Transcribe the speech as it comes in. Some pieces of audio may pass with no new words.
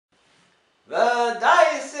The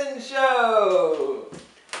Dyson Show!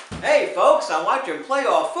 Hey folks, I'm watching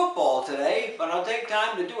playoff football today, but I'll take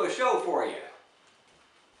time to do a show for you.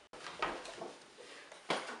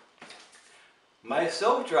 My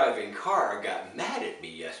self-driving car got mad at me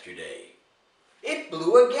yesterday. It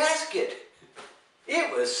blew a gasket.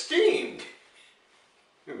 It was steamed.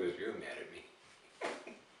 It was real mad at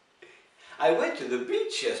me. I went to the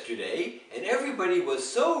beach yesterday and everybody was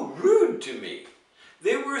so rude to me.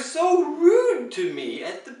 They were so rude to me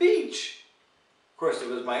at the beach. Of course, it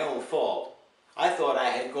was my own fault. I thought I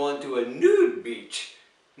had gone to a nude beach.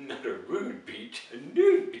 Not a rude beach, a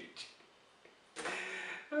nude beach.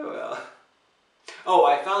 Oh well. Oh,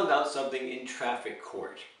 I found out something in traffic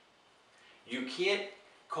court. You can't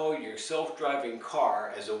call your self-driving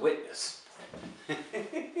car as a witness.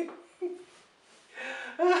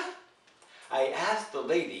 I asked the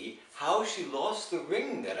lady how she lost the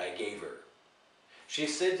ring that I gave her. She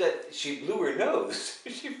said that she blew her nose.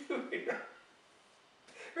 She blew her nose.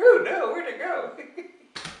 Oh no, where'd it go?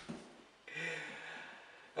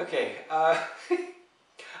 Okay,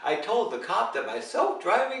 I told the cop that my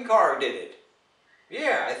self-driving car did it.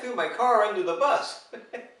 Yeah, I threw my car under the bus.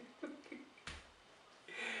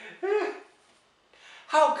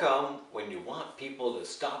 How come when you want people to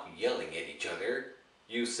stop yelling at each other,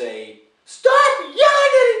 you say, "Stop yelling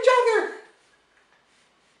at each other"?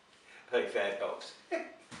 Like that helps.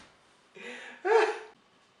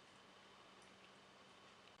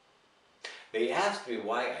 They asked me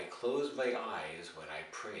why I closed my eyes when I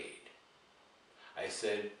prayed. I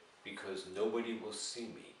said, because nobody will see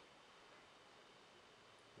me.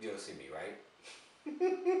 You'll see me, right?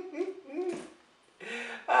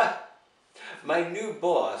 My new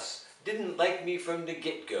boss didn't like me from the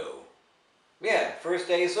get-go. Yeah, first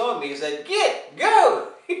day he saw me, he said, "Get,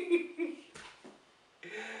 go!"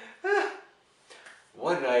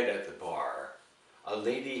 One night at the bar, a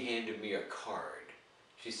lady handed me a card.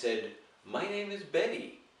 She said, "My name is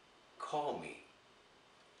Betty. Call me."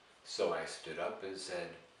 So I stood up and said,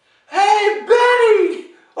 "Hey,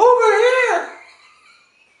 Betty! Over here!"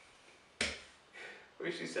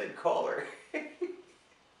 Well, she said, "Call her."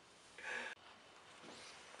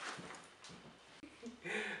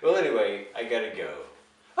 Well, anyway, I gotta go.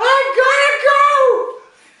 I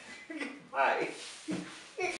gotta go! Bye.